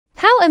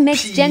and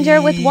mix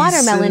ginger with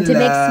watermelon to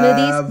make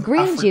smoothies,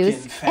 green African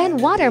juice, family.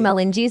 and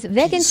watermelon juice.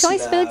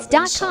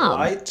 VeganChoiceFoods.com.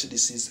 VeganChoiceFoods.com.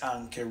 This is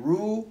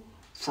Ankeru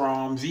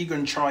from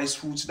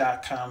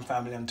VeganChoiceFoods.com,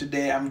 family, and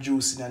today I'm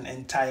juicing an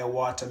entire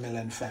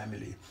watermelon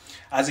family.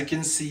 As you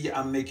can see,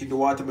 I'm making the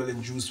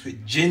watermelon juice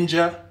with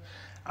ginger.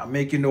 I'm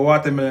making the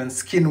watermelon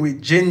skin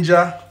with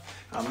ginger.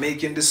 I'm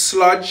making the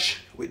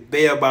sludge with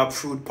baobab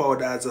fruit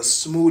powder as a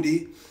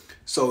smoothie.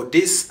 So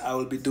I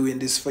will be doing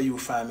this for you,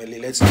 family.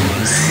 Let's do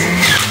this.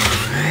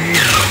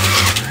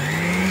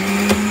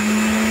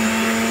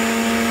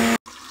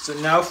 So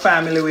now,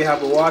 family, we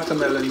have a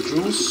watermelon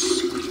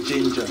juice with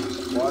ginger.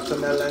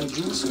 Watermelon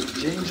juice with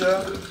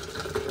ginger.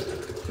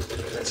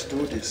 Let's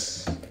do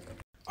this.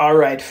 All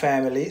right,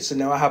 family. So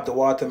now I have the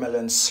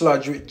watermelon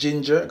sludge with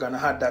ginger. Gonna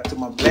add that to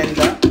my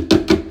blender.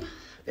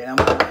 Then I'm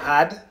gonna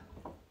add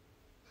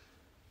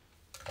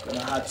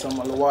some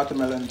of the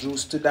watermelon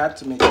juice to that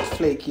to make it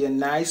flaky and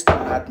nice. Then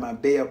I add my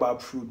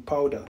baobab fruit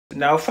powder.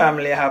 Now,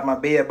 family, I have my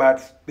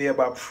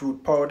baobab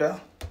fruit powder.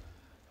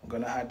 I'm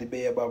gonna add the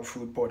baobab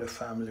fruit powder,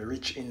 family,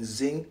 rich in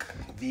zinc,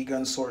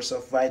 vegan source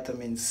of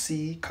vitamin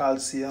C,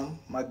 calcium,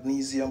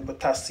 magnesium,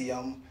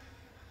 potassium,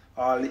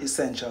 all the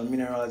essential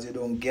minerals you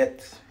don't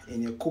get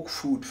in your cooked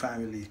food,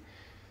 family.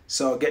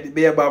 So get the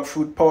baobab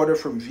fruit powder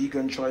from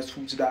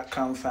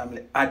VeganChoiceFoods.com,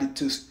 family. Add it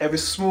to every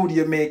smoothie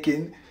you're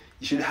making.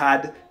 You should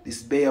add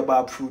this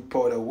baobab fruit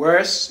powder.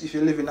 Worse, if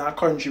you live in a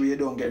country where you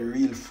don't get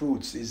real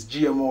fruits, it's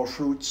GMO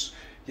fruits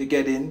you're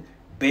getting.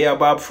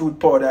 Baobab fruit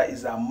powder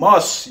is a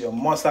must. You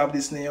must have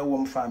this in your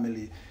home,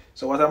 family.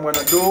 So what I'm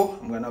gonna do,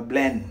 I'm gonna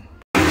blend.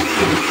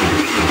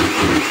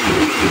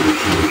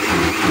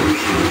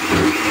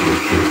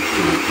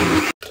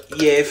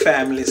 Yeah,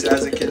 family, so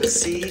as you can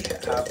see,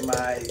 I have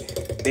my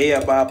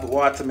baobab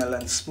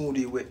watermelon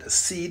smoothie with the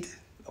seed.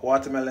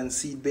 Watermelon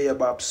seed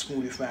baobab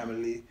smoothie,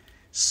 family.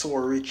 So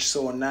rich,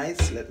 so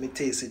nice. Let me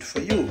taste it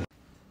for you.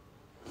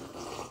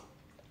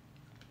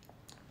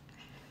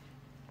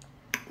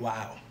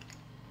 Wow.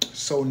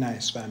 So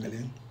nice,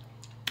 family.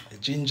 The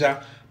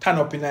ginger turn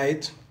up in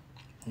it.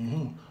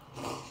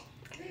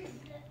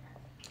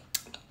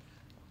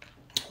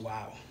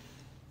 Wow.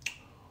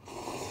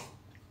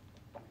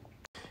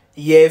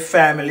 Yeah,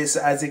 family,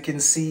 so as you can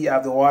see, I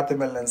have the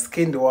watermelon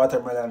skin, the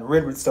watermelon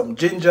red with some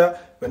ginger.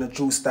 We're gonna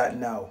juice that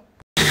now.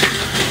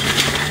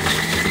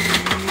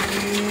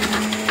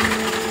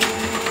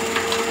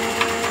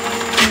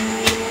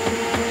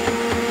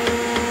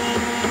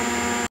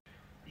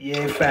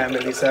 Yeah,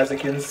 family, so as you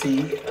can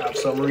see, I have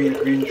some real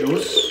green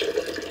juice.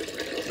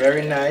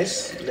 Very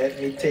nice.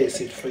 Let me taste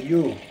it for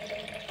you.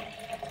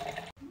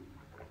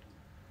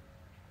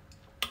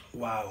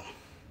 Wow.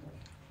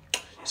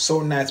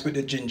 So nice with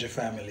the ginger,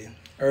 family.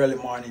 Early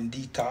morning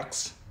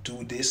detox.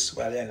 Do this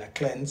while you're in a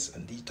cleanse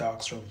and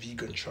detox from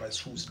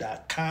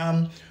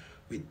VeganChoiceFoods.com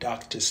with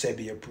Dr.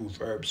 Sebi approved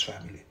herbs,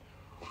 family.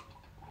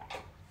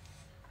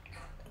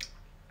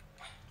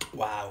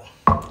 Wow.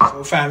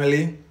 So,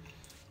 family,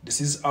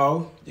 this is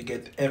how you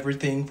get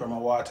everything from a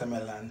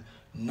watermelon,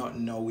 not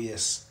no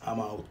waste. I'm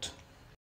out.